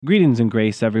Greetings and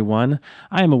grace, everyone.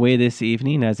 I am away this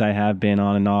evening, as I have been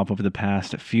on and off over the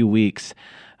past few weeks.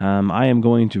 I am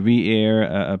going to re-air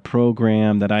a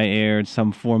program that I aired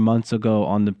some 4 months ago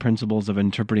on the principles of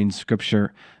interpreting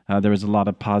Scripture. There was a lot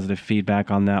of positive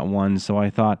feedback on that one, so I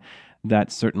thought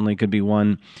that certainly could be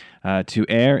one to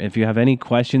air. If you have any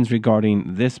questions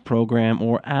regarding this program,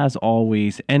 or as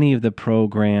always, any of the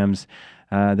programs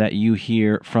that you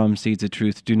hear from Seeds of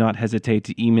Truth, do not hesitate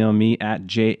to email me at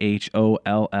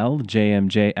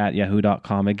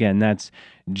jholljmj@yahoo.com. Again, that's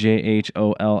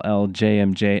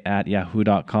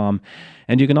jholljmj@yahoo.com.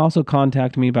 And you can also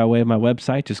contact me by way of my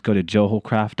website. Just go to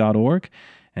joelcraft.org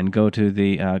and go to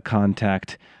the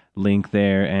contact link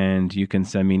there, and you can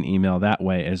send me an email that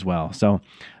way as well. So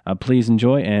please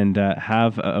enjoy and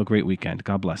have a great weekend.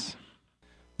 God bless.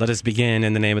 Let us begin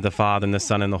in the name of the Father, and the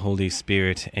Son, and the Holy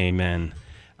Spirit. Amen.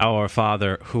 Our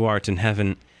Father, who art in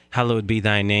heaven, hallowed be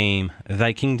thy name.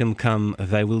 Thy kingdom come,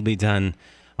 thy will be done,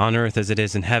 on earth as it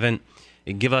is in heaven.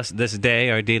 Give us this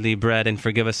day our daily bread, and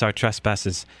forgive us our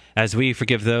trespasses, as we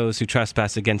forgive those who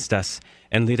trespass against us.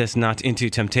 And lead us not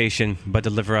into temptation, but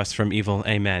deliver us from evil.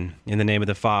 Amen. In the name of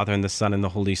the Father, and the Son, and the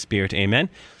Holy Spirit. Amen.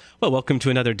 Well, welcome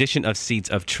to another edition of Seeds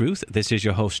of Truth. This is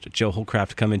your host, Joel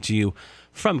Holcraft, coming to you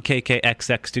from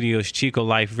KKXX Studios, Chico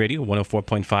Life Radio,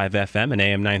 104.5 FM and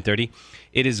AM 930.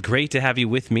 It is great to have you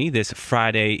with me this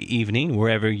Friday evening,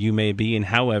 wherever you may be and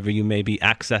however you may be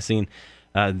accessing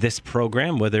this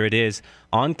program, whether it is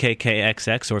on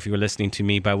KKXX or if you're listening to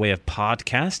me by way of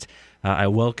podcast. I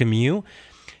welcome you.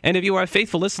 And if you are a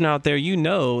faithful listener out there, you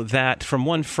know that from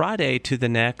one Friday to the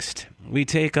next, we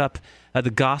take up the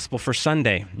gospel for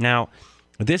Sunday. Now,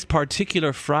 this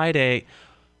particular Friday,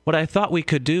 what I thought we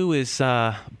could do is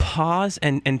pause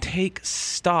and take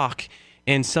stock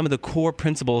in some of the core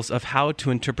principles of how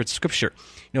to interpret Scripture.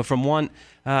 You know, from one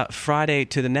Friday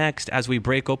to the next, as we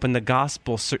break open the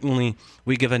gospel, certainly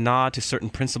we give a nod to certain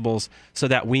principles so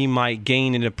that we might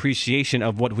gain an appreciation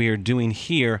of what we are doing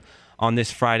here on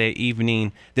this Friday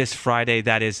evening, this Friday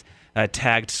that is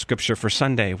tagged Scripture for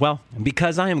Sunday. Well,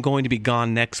 because I am going to be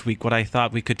gone next week, what I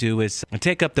thought we could do is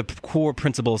take up the core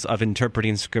principles of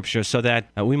interpreting Scripture so that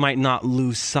we might not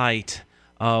lose sight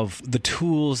of the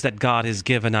tools that God has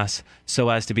given us so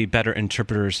as to be better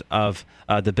interpreters of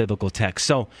the biblical text.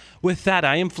 So with that,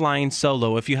 I am flying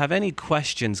solo. If you have any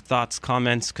questions, thoughts,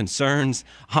 comments, concerns,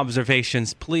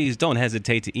 observations, please don't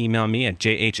hesitate to email me at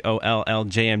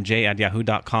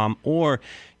jholljmj@yahoo.com, or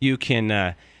you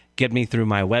can get me through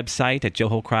my website at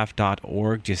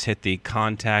joelholcraft.org. Just hit the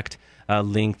contact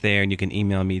link there, and you can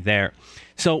email me there.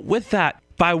 So with that,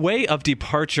 by way of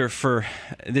departure for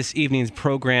this evening's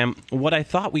program, what I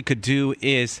thought we could do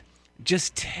is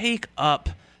just take up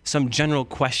some general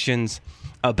questions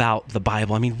about the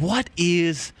Bible. I mean, what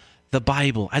is the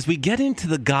Bible? As we get into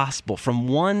the gospel from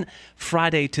one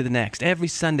Friday to the next, every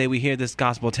Sunday we hear this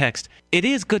gospel text, it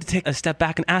is good to take a step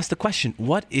back and ask the question,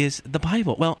 what is the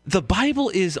Bible? Well, the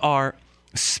Bible is our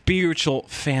spiritual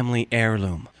family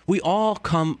heirloom. We all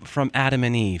come from Adam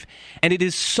and Eve, and it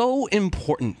is so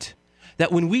important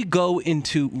that when we go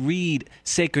into read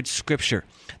sacred Scripture,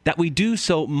 that we do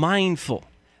so mindful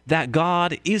that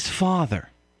God is Father,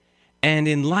 and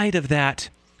in light of that,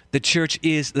 the church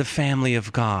is the family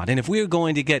of God. And if we're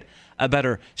going to get a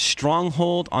better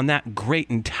stronghold on that great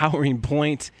and towering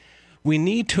point, we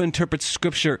need to interpret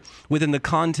Scripture within the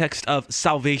context of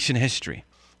salvation history.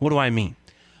 What do I mean?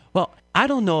 Well, I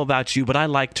don't know about you, but I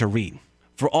like to read.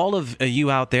 For all of you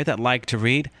out there that like to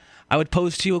read, I would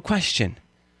pose to you a question.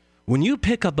 When you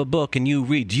pick up a book and you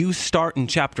read, do you start in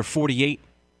chapter 48,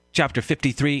 chapter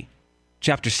 53,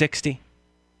 chapter 60?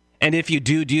 And if you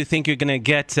do you think you're going to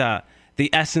get the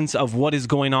essence of what is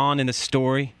going on in the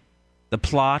story, the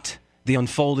plot, the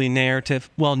unfolding narrative?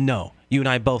 Well, no. You and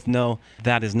I both know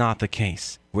that is not the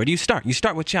case. Where do you start? You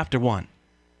start with chapter 1.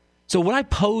 So what I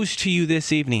pose to you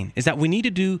this evening is that we need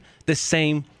to do the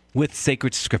same with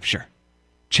sacred Scripture.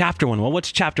 Chapter 1. Well,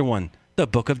 what's chapter 1? The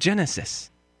book of Genesis.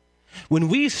 When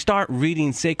we start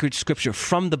reading sacred Scripture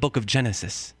from the book of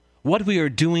Genesis, what we are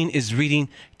doing is reading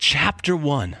chapter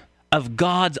 1 of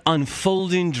God's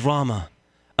unfolding drama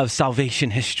of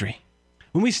salvation history.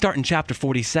 When we start in chapter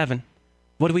 47,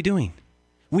 what are we doing?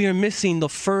 We are missing the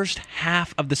first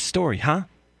half of the story, huh?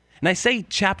 And I say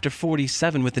chapter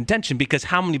 47 with intention because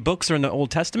how many books are in the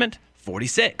Old Testament?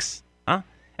 46, huh?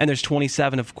 And there's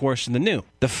 27, of course, in the New.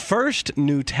 The first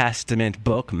New Testament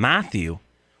book, Matthew,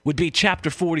 would be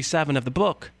chapter 47 of the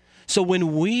book. So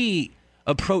when we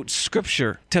approach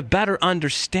Scripture to better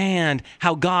understand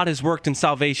how God has worked in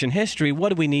salvation history, what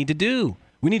do we need to do?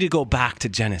 We need to go back to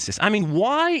Genesis. I mean,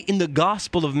 why in the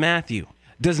Gospel of Matthew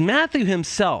does Matthew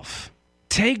himself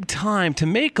take time to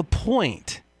make a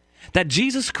point that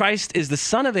Jesus Christ is the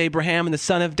son of Abraham and the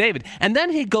son of David. And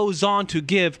then he goes on to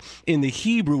give in the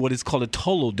Hebrew what is called a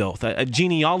Toledoth, a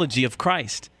genealogy of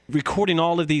Christ, recording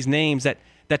all of these names that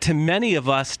to many of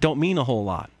us don't mean a whole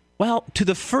lot. Well, to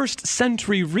the first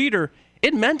century reader,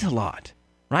 it meant a lot,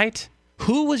 right?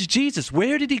 Who was Jesus?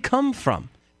 Where did he come from?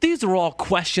 These are all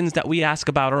questions that we ask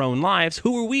about our own lives.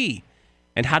 Who are we?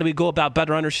 And how do we go about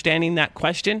better understanding that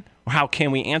question? Or how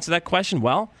can we answer that question?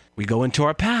 Well, we go into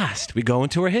our past. We go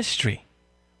into our history.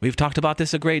 We've talked about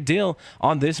this a great deal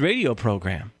on this radio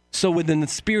program. So within the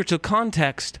spiritual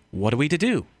context, what are we to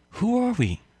do? Who are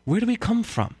we? Where do we come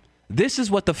from? This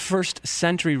is what the first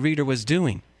century reader was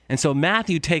doing. And so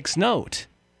Matthew takes note.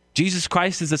 Jesus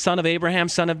Christ is the son of Abraham,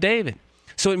 son of David.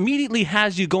 So it immediately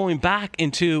has you going back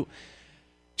into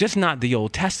just not the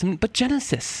Old Testament, but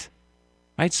Genesis.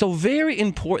 Right? So very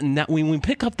important that when we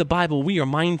pick up the Bible, we are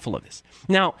mindful of this.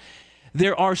 Now,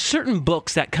 there are certain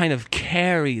books that kind of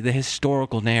carry the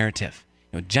historical narrative.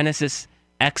 Genesis,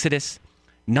 Exodus,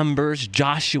 Numbers,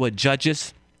 Joshua,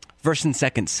 Judges, 1st and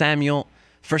 2nd Samuel,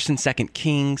 1st and 2nd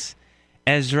Kings,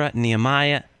 Ezra,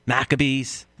 Nehemiah,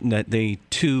 Maccabees. The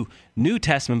two New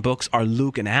Testament books are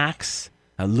Luke and Acts.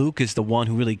 Luke is the one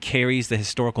who really carries the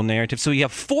historical narrative. So you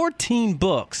have 14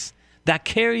 books that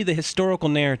carry the historical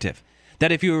narrative.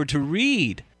 That if you were to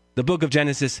read the book of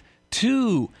Genesis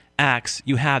to Acts,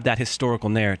 you have that historical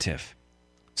narrative.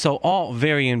 So all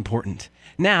very important.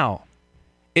 Now,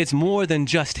 it's more than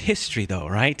just history though,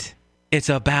 right? It's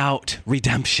about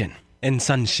redemption and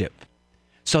sonship.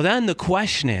 So then the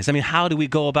question is, how do we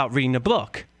go about reading a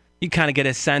book? You kind of get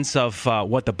a sense of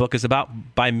what the book is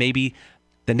about by maybe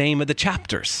the name of the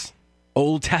chapters.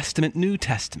 Old Testament, New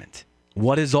Testament.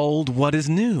 What is old? What is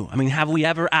new? Have we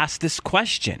ever asked this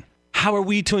question? How are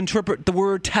we to interpret the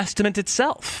word testament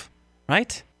itself,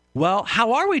 right? Well,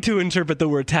 how are we to interpret the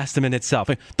word testament itself?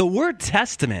 The word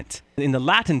testament in the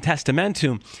Latin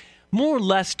testamentum more or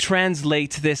less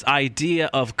translates this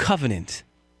idea of covenant,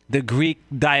 the Greek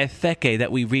diatheke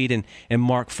that we read in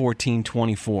Mark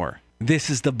 14:24. This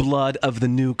is the blood of the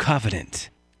new covenant.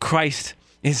 Christ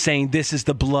is saying this is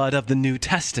the blood of the New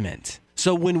Testament.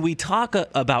 So when we talk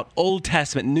about Old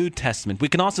Testament, New Testament, we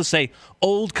can also say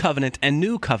Old Covenant and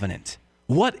New Covenant.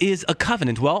 What is a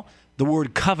covenant? Well, the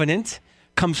word covenant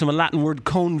comes from a Latin word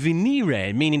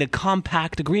convenire, meaning a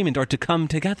compact agreement or to come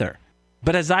together.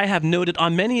 But as I have noted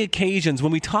on many occasions,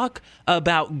 when we talk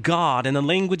about God and the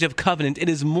language of covenant, it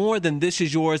is more than this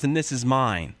is yours and this is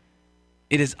mine.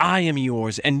 It is I am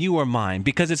yours and you are mine,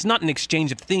 because it's not an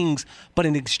exchange of things, but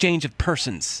an exchange of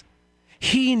persons.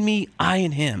 He and me, I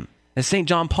and him. As St.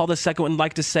 John Paul II would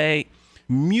like to say,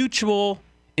 mutual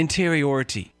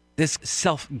interiority, this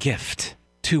self-gift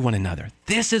to one another.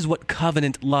 This is what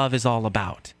covenant love is all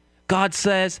about. God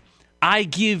says, I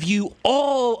give you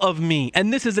all of me.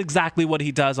 And this is exactly what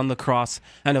he does on the cross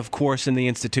and, of course, in the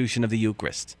institution of the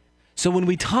Eucharist. So when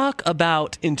we talk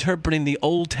about interpreting the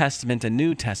Old Testament and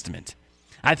New Testament,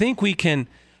 I think we can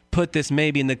put this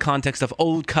maybe in the context of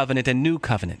Old Covenant and New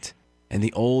Covenant. And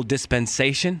the Old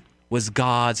Dispensation was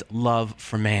God's love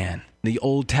for man. The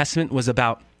Old Testament was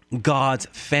about God's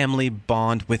family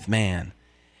bond with man.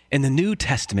 In the New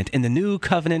Testament, in the New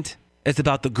Covenant, it's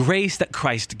about the grace that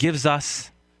Christ gives us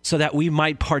so that we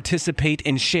might participate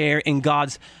and share in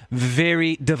God's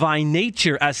very divine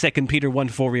nature, as 2 Peter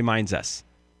 1:4 reminds us.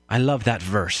 I love that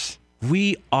verse.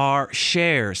 We are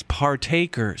sharers,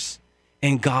 partakers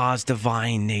in God's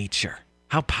divine nature.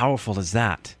 How powerful is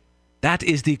that? That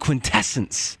is the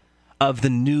quintessence of the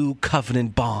new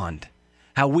covenant bond.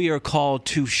 How we are called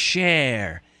to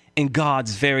share in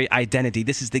God's very identity.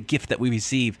 This is the gift that we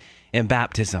receive in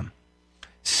baptism.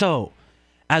 So,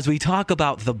 as we talk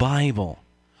about the Bible,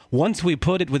 once we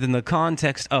put it within the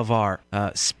context of our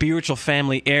spiritual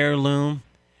family heirloom,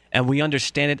 and we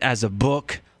understand it as a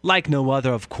book, like no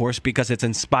other, of course, because it's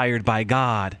inspired by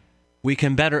God, we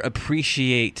can better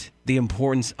appreciate the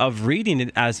importance of reading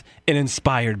it as an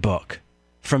inspired book,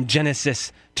 from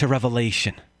Genesis to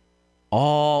Revelation.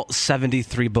 All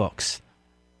 73 books.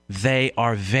 They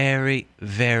are very,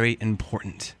 very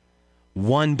important.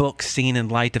 One book seen in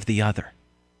light of the other.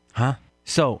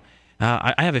 So,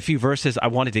 I have a few verses I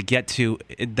wanted to get to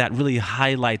that really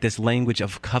highlight this language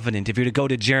of covenant. If you're to go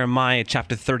to Jeremiah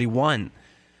chapter 31,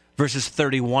 verses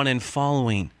 31 and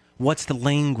following, what's the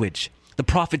language? The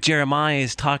prophet Jeremiah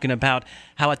is talking about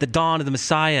how at the dawn of the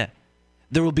Messiah,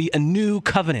 there will be a new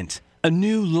covenant, a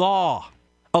new law,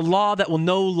 a law that will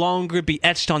no longer be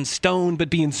etched on stone, but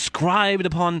be inscribed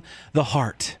upon the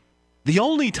heart. The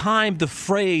only time the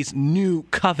phrase new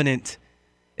covenant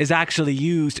is actually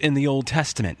used in the Old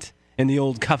Testament, in the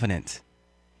Old Covenant.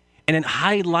 And it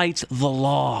highlights the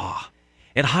law.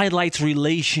 It highlights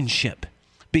relationship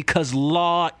because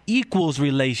law equals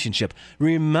relationship.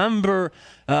 Remember,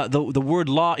 the word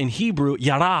law in Hebrew,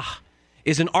 yarah,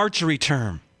 is an archery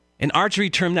term. An archery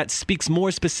term that speaks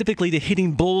more specifically to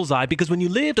hitting bullseye, because when you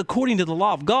lived according to the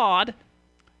law of God,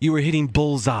 you were hitting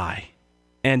bullseye.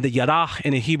 And the yarah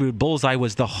in the Hebrew, bullseye,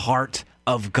 was the heart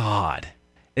of God.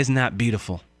 Isn't that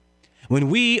beautiful? When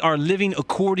we are living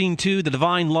according to the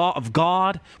divine law of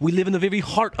God, we live in the very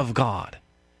heart of God.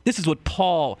 This is what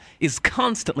Paul is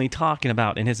constantly talking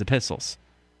about in his epistles.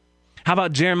 How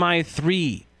about Jeremiah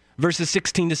 3, verses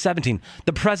 16 to 17?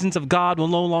 The presence of God will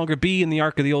no longer be in the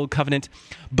ark of the old covenant,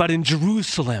 but in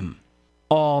Jerusalem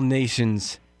all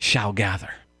nations shall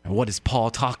gather. And what does Paul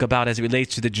talk about as it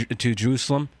relates to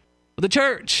Jerusalem? Well, the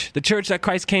church that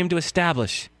Christ came to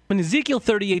establish. In Ezekiel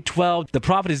 38:12, the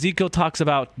prophet Ezekiel talks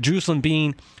about Jerusalem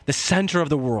being the center of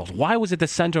the world. Why was it the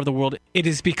center of the world? It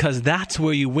is because that's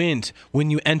where you went when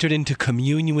you entered into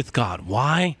communion with God.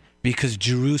 Why? Because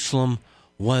Jerusalem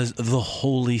was the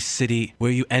holy city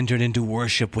where you entered into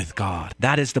worship with God.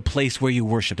 That is the place where you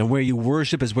worshiped. And where you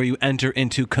worship is where you enter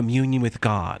into communion with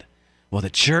God. Well, the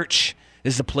church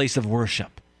is the place of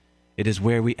worship. It is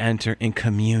where we enter in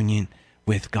communion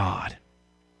with God.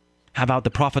 How about the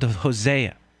prophet of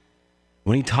Hosea?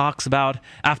 When he talks about,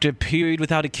 after a period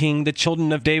without a king, the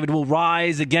children of David will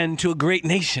rise again to a great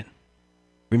nation.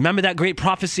 Remember that great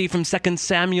prophecy from 2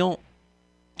 Samuel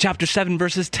chapter 7,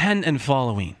 verses 10 and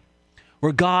following,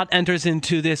 where God enters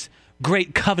into this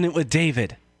great covenant with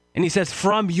David. And he says,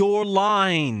 from your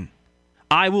line,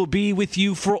 I will be with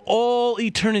you for all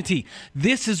eternity.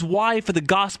 This is why for the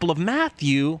Gospel of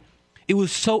Matthew, it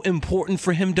was so important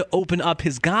for him to open up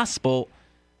his gospel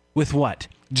with what?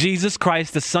 Jesus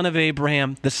Christ, the son of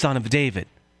Abraham, the son of David.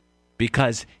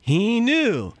 Because he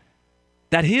knew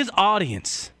that his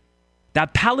audience,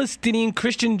 that Palestinian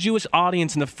Christian Jewish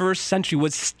audience in the first century,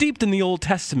 was steeped in the Old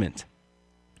Testament,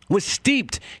 was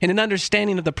steeped in an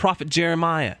understanding of the prophet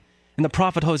Jeremiah and the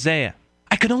prophet Hosea.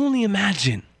 I could only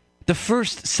imagine the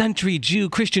first century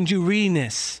Christian Jew reading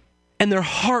this and their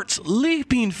hearts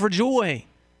leaping for joy.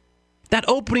 That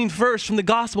opening verse from the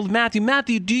Gospel of Matthew.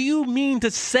 Matthew, do you mean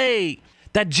to say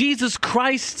that Jesus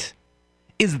Christ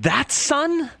is that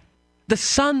son? The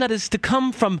son that is to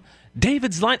come from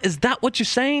David's line? Is that what you're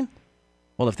saying?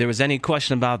 Well, if there was any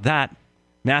question about that,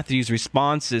 Matthew's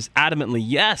response is adamantly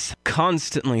yes.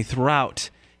 Constantly throughout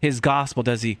his gospel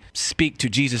does he speak to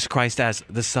Jesus Christ as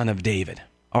the son of David.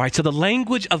 All right, so the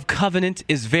language of covenant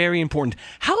is very important.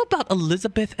 How about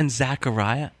Elizabeth and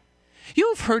Zechariah? You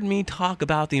have heard me talk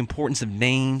about the importance of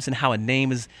names and how a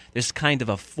name is, there's kind of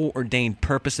a foreordained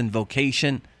purpose and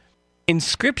vocation. In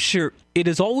Scripture, it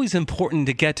is always important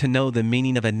to get to know the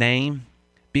meaning of a name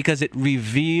because it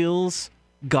reveals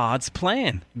God's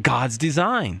plan, God's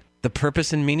design, the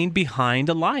purpose and meaning behind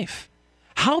a life.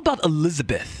 How about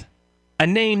Elizabeth, a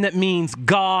name that means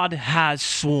God has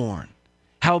sworn?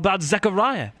 How about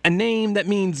Zechariah, a name that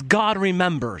means God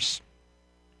remembers?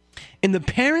 In the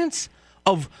parents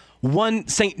of one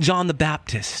St. John the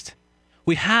Baptist,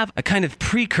 we have a kind of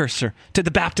precursor to the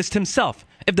Baptist himself.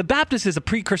 If the Baptist is a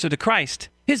precursor to Christ,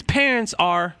 his parents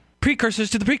are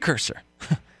precursors to the precursor,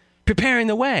 preparing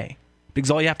the way, because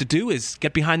all you have to do is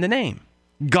get behind the name.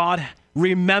 God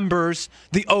remembers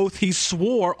the oath he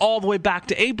swore all the way back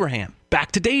to Abraham,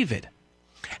 back to David.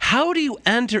 How do you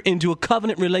enter into a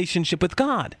covenant relationship with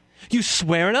God? You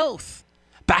swear an oath.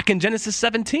 Back in Genesis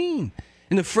 17,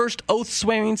 in the first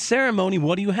oath-swearing ceremony,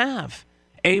 what do you have?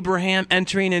 Abraham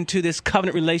entering into this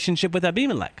covenant relationship with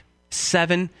Abimelech.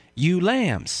 7 ewe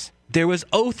lambs. There was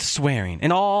oath-swearing.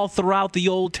 And all throughout the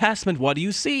Old Testament, what do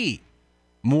you see?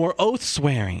 More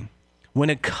oath-swearing when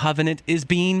a covenant is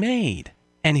being made.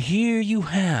 And here you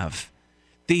have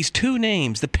these two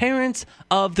names, the parents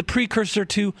of the precursor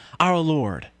to our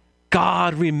Lord.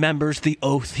 God remembers the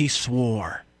oath he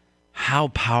swore. How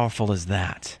powerful is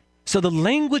that? So the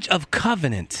language of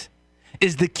covenant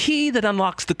is the key that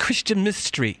unlocks the Christian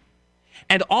mystery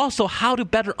and also how to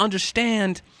better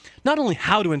understand not only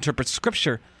how to interpret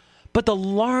Scripture, but the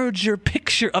larger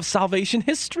picture of salvation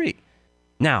history.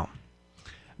 Now,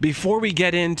 before we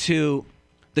get into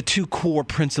the two core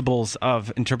principles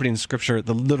of interpreting Scripture,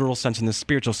 the literal sense and the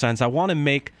spiritual sense, I want to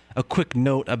make a quick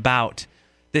note about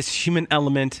this human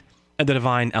element and the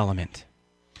divine element.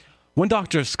 One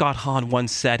Dr. Scott Hahn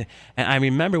once said, and I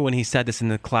remember when he said this in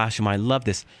the classroom, I love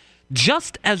this,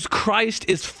 just as Christ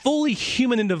is fully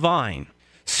human and divine,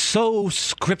 so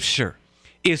Scripture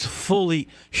is fully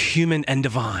human and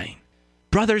divine.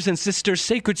 Brothers and sisters,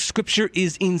 sacred Scripture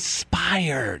is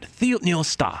inspired,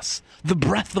 theopneustos, the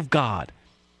breath of God.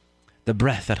 the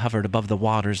breath that hovered above the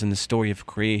waters in the story of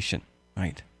creation,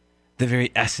 right? The very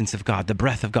essence of God, the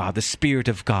breath of God, the Spirit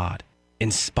of God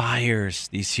inspires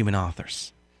these human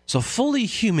authors. So fully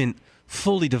human,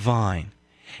 fully divine.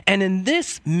 And in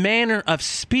this manner of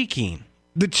speaking,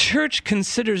 the church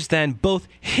considers then both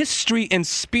history and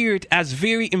spirit as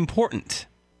very important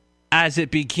as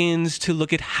it begins to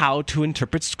look at how to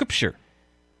interpret Scripture.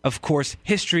 Of course,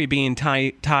 history being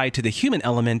tied to the human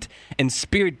element and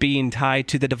spirit being tied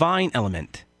to the divine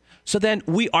element. So then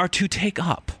we are to take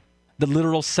up the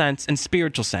literal sense and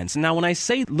spiritual sense. Now, when I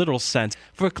say literal sense,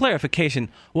 for clarification,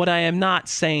 what I am not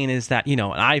saying is that, an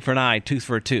eye for an eye, tooth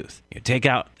for a tooth. You take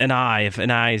out an eye if an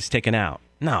eye is taken out.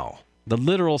 No. The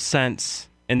literal sense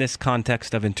in this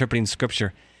context of interpreting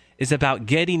Scripture is about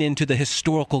getting into the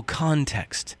historical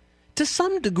context. To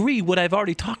some degree, what I've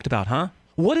already talked about, huh?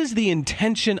 What is the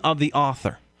intention of the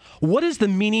author? What is the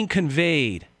meaning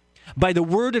conveyed by the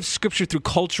word of Scripture through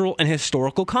cultural and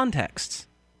historical contexts?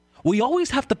 We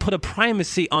always have to put a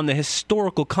primacy on the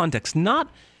historical context,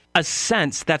 not a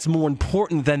sense that's more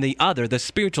important than the other, the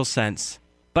spiritual sense,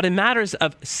 but in matters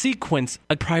of sequence,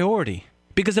 a priority.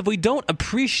 Because if we don't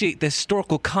appreciate the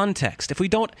historical context, if we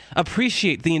don't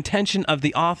appreciate the intention of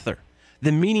the author,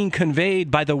 the meaning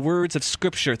conveyed by the words of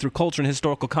Scripture through culture and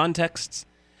historical contexts,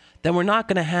 then we're not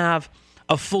going to have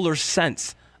a fuller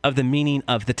sense of the meaning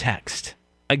of the text.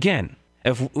 Again,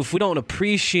 if we don't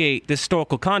appreciate the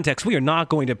historical context, we are not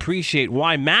going to appreciate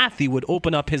why Matthew would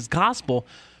open up his gospel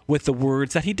with the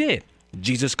words that he did.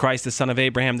 Jesus Christ, the son of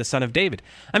Abraham, the son of David.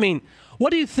 I mean, what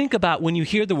do you think about when you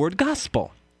hear the word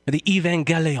gospel? The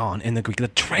evangelion in the Greek, the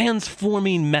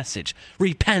transforming message.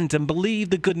 Repent and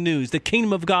believe the good news. The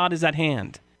kingdom of God is at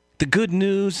hand. The good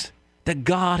news that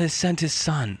God has sent his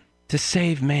son to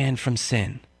save man from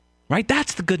sin. Right?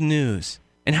 That's the good news.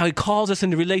 And how he calls us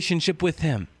into relationship with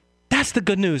him. That's the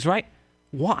good news, right?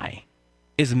 Why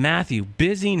is Matthew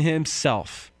busying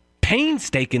himself,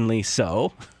 painstakingly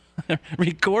so,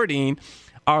 recording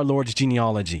our Lord's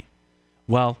genealogy?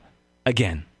 Well,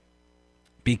 again,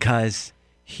 because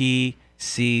he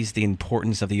sees the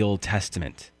importance of the Old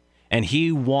Testament. And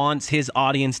he wants his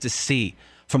audience to see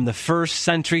from the first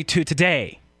century to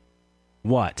today,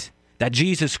 what? That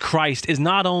Jesus Christ is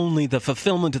not only the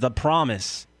fulfillment of the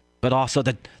promise, but also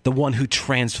the one who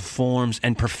transforms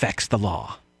and perfects the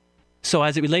law. So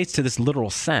as it relates to this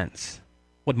literal sense,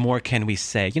 what more can we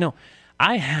say?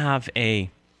 I have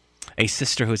a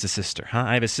sister who's a sister.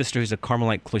 I have a sister who's a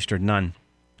Carmelite cloistered nun.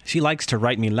 She likes to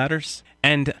write me letters,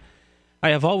 and I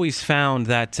have always found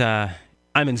that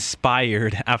I'm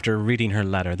inspired after reading her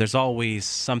letter. There's always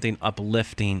something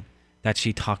uplifting that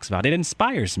she talks about. It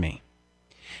inspires me.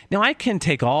 Now, I can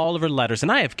take all of her letters,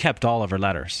 and I have kept all of her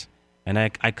letters, and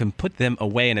I can put them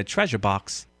away in a treasure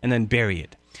box and then bury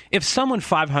it. If someone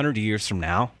 500 years from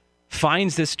now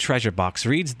finds this treasure box,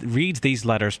 reads these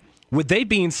letters, would they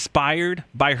be inspired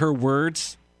by her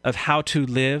words of how to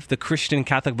live the Christian and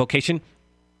Catholic vocation?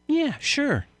 Yeah,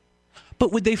 sure.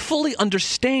 But would they fully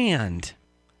understand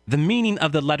the meaning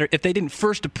of the letter if they didn't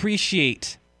first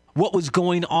appreciate what was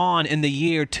going on in the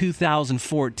year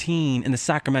 2014 in the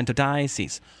Sacramento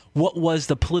Diocese? What was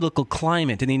the political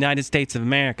climate in the United States of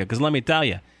America? Because let me tell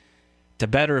you, to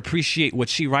better appreciate what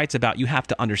she writes about, you have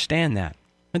to understand that.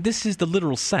 And this is the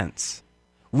literal sense.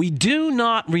 We do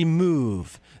not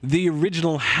remove the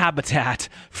original habitat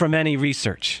from any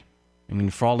research. I mean,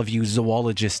 for all of you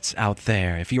zoologists out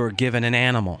there, if you are given an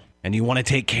animal and you want to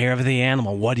take care of the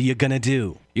animal, what are you going to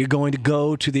do? You're going to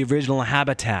go to the original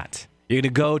habitat. You're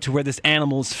going to go to where this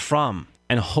animal is from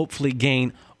and hopefully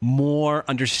gain more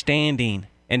understanding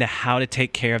into how to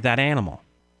take care of that animal.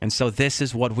 And so this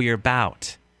is what we're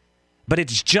about. But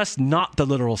it's just not the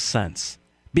literal sense,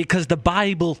 because the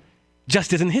Bible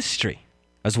just isn't history.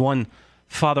 As one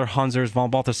Father Hans-Urs von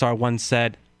Balthasar once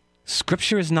said,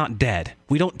 Scripture is not dead.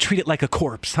 We don't treat it like a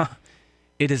corpse.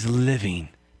 It is living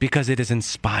because it is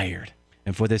inspired.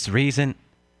 And for this reason,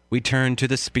 we turn to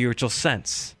the spiritual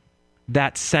sense.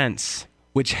 That sense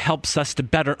which helps us to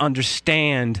better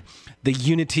understand the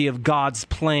unity of God's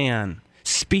plan,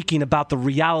 speaking about the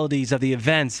realities of the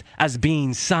events as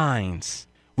being signs.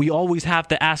 We always have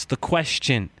to ask the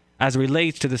question, as it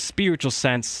relates to the spiritual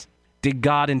sense, did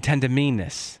God intend to mean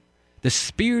this? The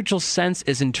spiritual sense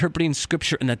is interpreting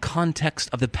Scripture in the context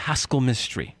of the Paschal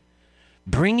mystery,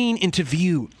 bringing into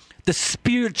view the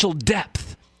spiritual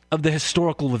depth of the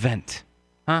historical event.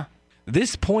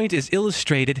 This point is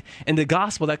illustrated in the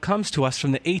gospel that comes to us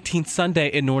from the 18th Sunday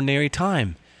in Ordinary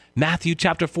Time. Matthew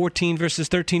chapter 14, verses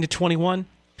 13 to 21,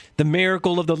 the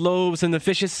miracle of the loaves and the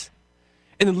fishes.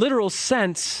 In the literal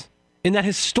sense, in that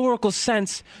historical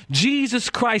sense, Jesus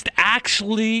Christ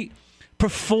actually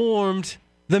performed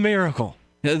the miracle.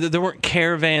 There weren't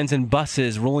caravans and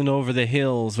buses rolling over the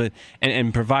hills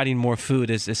and providing more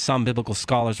food, as some biblical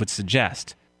scholars would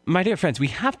suggest. My dear friends, we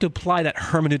have to apply that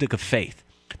hermeneutic of faith.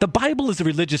 The Bible is a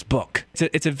religious book.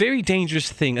 It's a very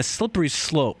dangerous thing, a slippery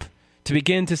slope, to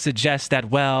begin to suggest that,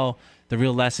 well, the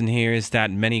real lesson here is that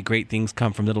many great things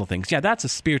come from little things. Yeah, that's a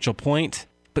spiritual point,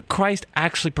 but Christ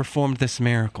actually performed this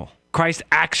miracle. Christ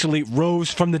actually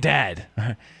rose from the dead.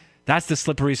 That's the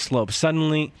slippery slope.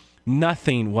 Suddenly,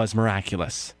 nothing was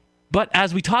miraculous. But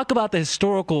as we talk about the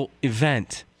historical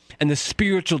event and the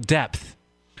spiritual depth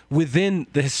within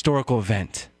the historical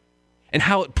event and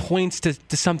how it points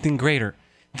to something greater,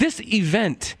 this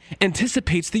event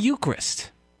anticipates the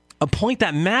Eucharist, a point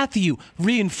that Matthew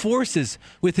reinforces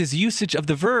with his usage of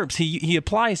the verbs he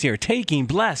applies here: taking,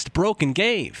 blessed, broken,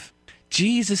 gave.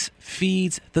 Jesus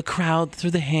feeds the crowd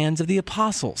through the hands of the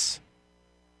apostles.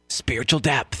 Spiritual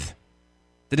depth.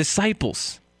 The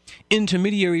disciples,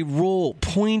 intermediary role,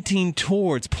 pointing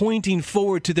forward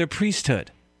to their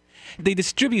priesthood. They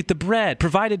distribute the bread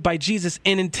provided by Jesus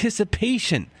in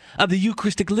anticipation of the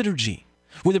Eucharistic liturgy,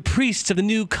 where the priests of the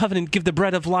new covenant give the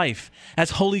bread of life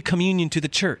as Holy Communion to the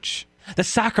church. The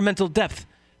sacramental depth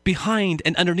behind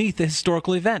and underneath the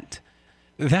historical event.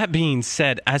 That being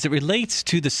said, as it relates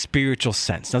to the spiritual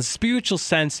sense, now the spiritual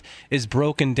sense is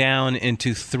broken down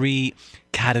into three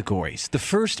categories. The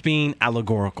first being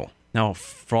allegorical. Now,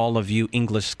 for all of you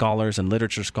English scholars and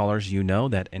literature scholars, you know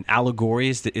that an allegory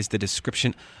is the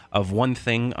description of one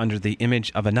thing under the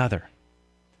image of another.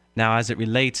 Now, as it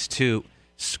relates to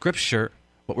Scripture,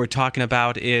 what we're talking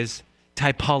about is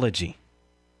typology.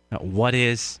 Now, what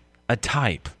is a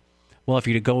type? Well, if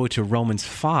you go to Romans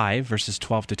 5, verses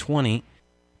 12 to 20,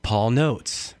 Paul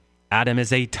notes, Adam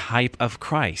is a type of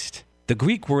Christ. The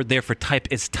Greek word there for type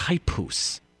is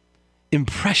typos,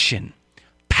 impression,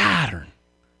 pattern.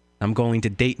 I'm going to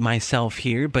date myself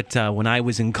here, but when I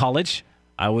was in college,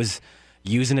 I was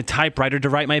using a typewriter to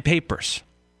write my papers.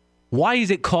 Why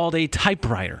is it called a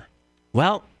typewriter?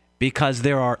 Well, because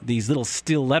there are these little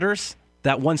steel letters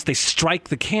that once they strike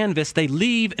the canvas, they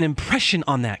leave an impression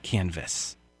on that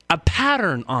canvas, a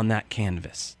pattern on that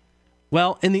canvas.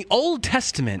 Well, in the Old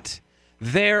Testament,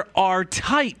 there are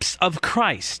types of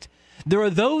Christ. There are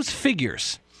those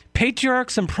figures,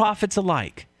 patriarchs and prophets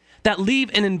alike, that leave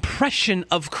an impression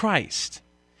of Christ.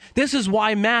 This is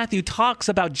why Matthew talks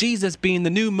about Jesus being the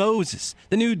new Moses,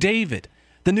 the new David,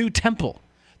 the new temple,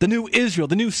 the new Israel,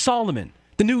 the new Solomon,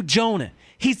 the new Jonah.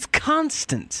 He's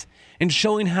constant in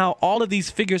showing how all of these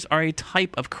figures are a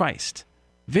type of Christ.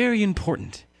 Very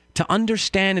important to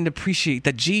understand and appreciate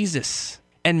that Jesus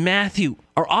and Matthew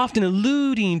are often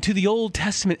alluding to the Old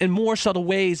Testament in more subtle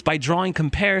ways by drawing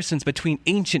comparisons between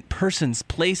ancient persons,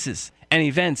 places, and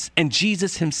events, and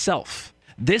Jesus himself.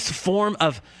 This form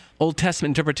of Old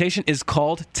Testament interpretation is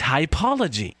called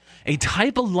typology. A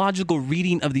typological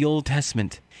reading of the Old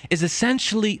Testament is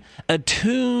essentially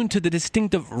attuned to the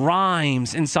distinctive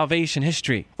rhymes in salvation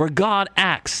history, where God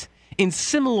acts in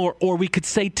similar, or we could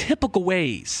say typical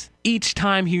ways, each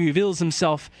time he reveals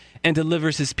himself and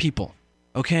delivers his people.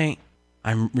 Okay,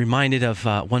 I'm reminded of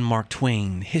one Mark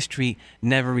Twain. History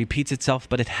never repeats itself,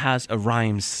 but it has a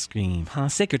rhyme scheme.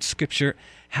 Sacred Scripture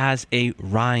has a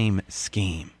rhyme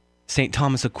scheme. St.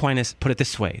 Thomas Aquinas put it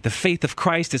this way: the faith of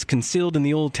Christ is concealed in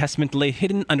the Old Testament, lay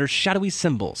hidden under shadowy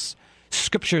symbols.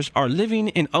 Scriptures are living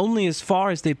in only as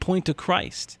far as they point to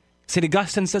Christ. St.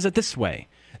 Augustine says it this way: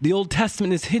 the Old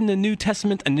Testament is hidden in the New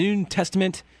Testament, and the New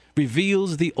Testament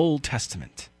reveals the Old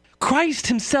Testament. Christ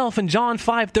himself in John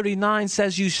 5:39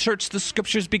 says, you search the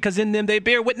Scriptures because in them they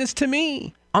bear witness to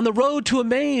me. On the road to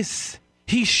Emmaus,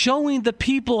 he's showing the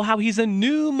people how he's a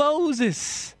new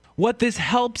Moses. What this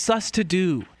helps us to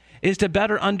do is to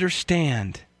better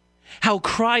understand how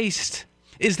Christ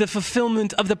is the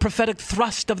fulfillment of the prophetic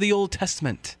thrust of the Old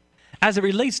Testament. As it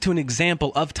relates to an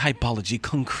example of typology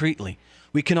concretely,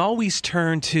 we can always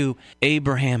turn to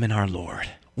Abraham and our Lord.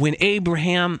 When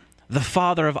Abraham, the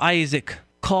father of Isaac,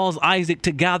 calls Isaac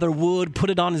to gather wood,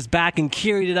 put it on his back, and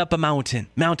carried it up a mountain,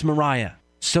 Mount Moriah,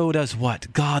 so does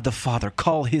what? God the Father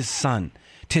call his son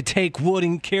to take wood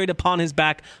and carry it upon his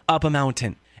back up a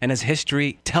mountain. And as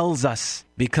history tells us,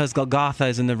 because Golgotha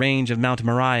is in the range of Mount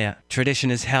Moriah,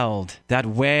 tradition is held that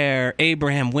where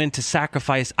Abraham went to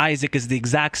sacrifice Isaac is the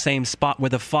exact same spot where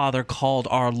the Father called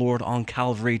our Lord on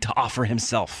Calvary to offer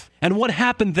himself. And what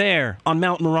happened there on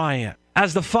Mount Moriah?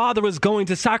 As the Father was going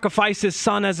to sacrifice his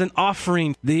son as an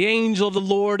offering, the angel of the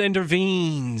Lord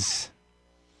intervenes.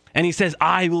 And he says,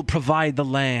 I will provide the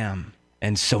lamb.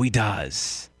 And so he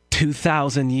does.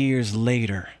 2,000 years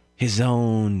later, his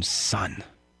own son,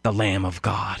 the Lamb of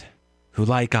God, who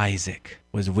like Isaac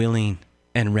was willing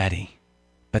and ready.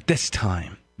 But this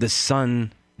time, the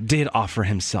Son did offer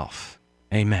himself.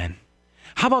 Amen.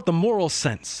 How about the moral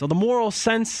sense? So the moral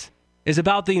sense is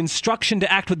about the instruction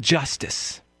to act with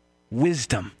justice,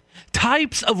 wisdom,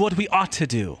 types of what we ought to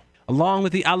do. Along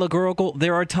with the allegorical,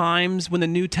 there are times when the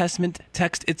New Testament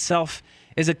text itself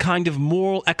is a kind of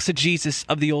moral exegesis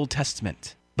of the Old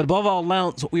Testament. But above all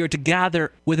else, what we are to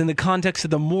gather within the context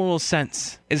of the moral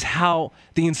sense is how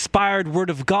the inspired Word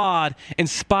of God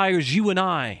inspires you and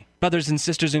I, brothers and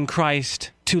sisters in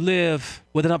Christ, to live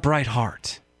with an upright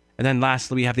heart. And then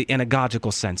lastly, we have the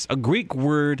anagogical sense, a Greek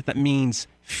word that means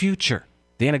future.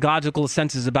 The anagogical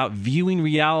sense is about viewing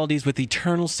realities with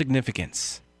eternal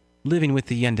significance, living with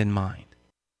the end in mind.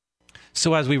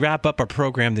 So as we wrap up our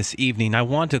program this evening, I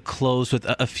want to close with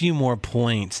a few more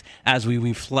points as we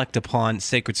reflect upon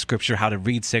sacred scripture, how to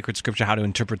read sacred scripture, how to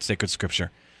interpret sacred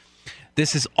scripture.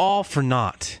 This is all for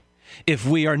naught if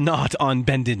we are not on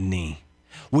bended knee.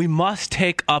 We must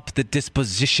take up the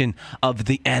disposition of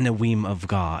the Anawim of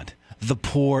God, the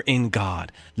poor in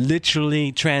God.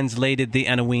 Literally translated, the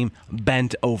Anawim,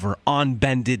 bent over, on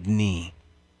bended knee.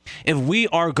 If we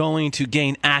are going to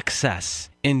gain access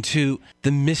into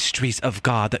the mysteries of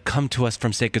God that come to us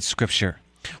from sacred scripture,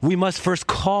 we must first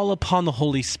call upon the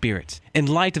Holy Spirit in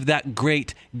light of that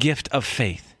great gift of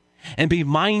faith, and be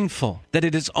mindful that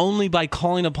it is only by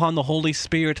calling upon the Holy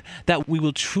Spirit that we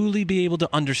will truly be able to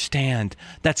understand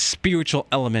that spiritual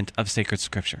element of sacred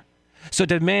scripture. So it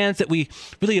demands that we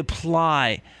really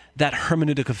apply that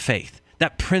hermeneutic of faith,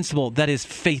 that principle that is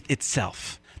faith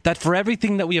itself. That for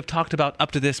everything that we have talked about up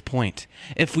to this point,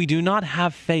 if we do not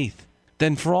have faith,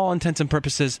 then for all intents and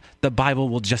purposes, the Bible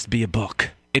will just be a book.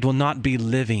 It will not be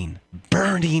living,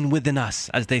 burning within us,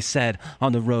 as they said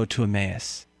on the road to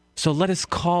Emmaus. So let us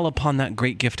call upon that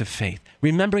great gift of faith,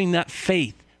 remembering that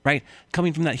faith, right,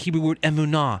 coming from that Hebrew word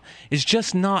emunah, is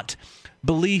just not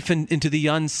belief into the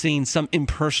unseen, some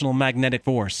impersonal magnetic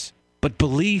force, but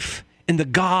belief in the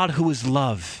God who is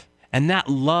love. And that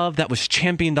love that was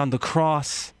championed on the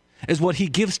cross is what he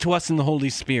gives to us in the Holy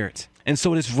Spirit. And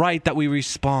so it is right that we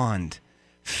respond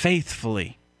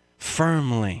faithfully,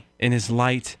 firmly in his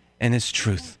light and his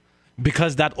truth.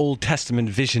 Because that Old Testament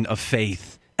vision of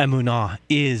faith, emunah,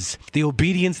 is the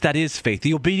obedience that is faith,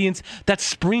 the obedience that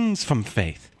springs from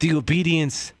faith, the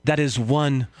obedience that is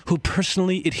one who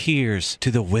personally adheres to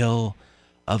the will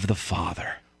of the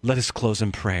Father. Let us close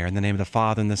in prayer. In the name of the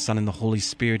Father, and the Son, and the Holy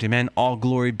Spirit. Amen. All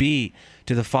glory be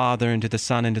to the Father, and to the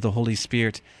Son, and to the Holy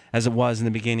Spirit, as it was in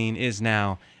the beginning, is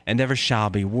now, and ever shall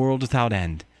be, world without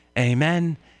end.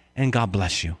 Amen, and God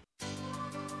bless you.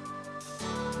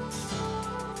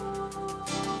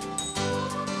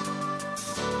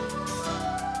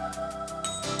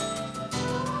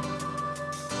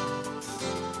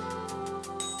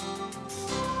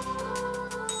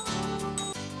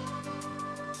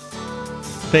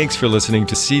 Thanks for listening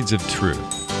to Seeds of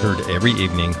Truth, heard every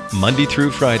evening, Monday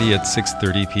through Friday at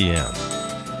 6:30 p.m.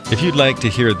 If you'd like to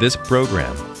hear this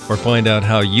program or find out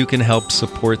how you can help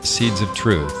support Seeds of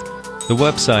Truth, the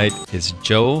website is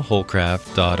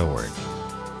joeholcraft.org.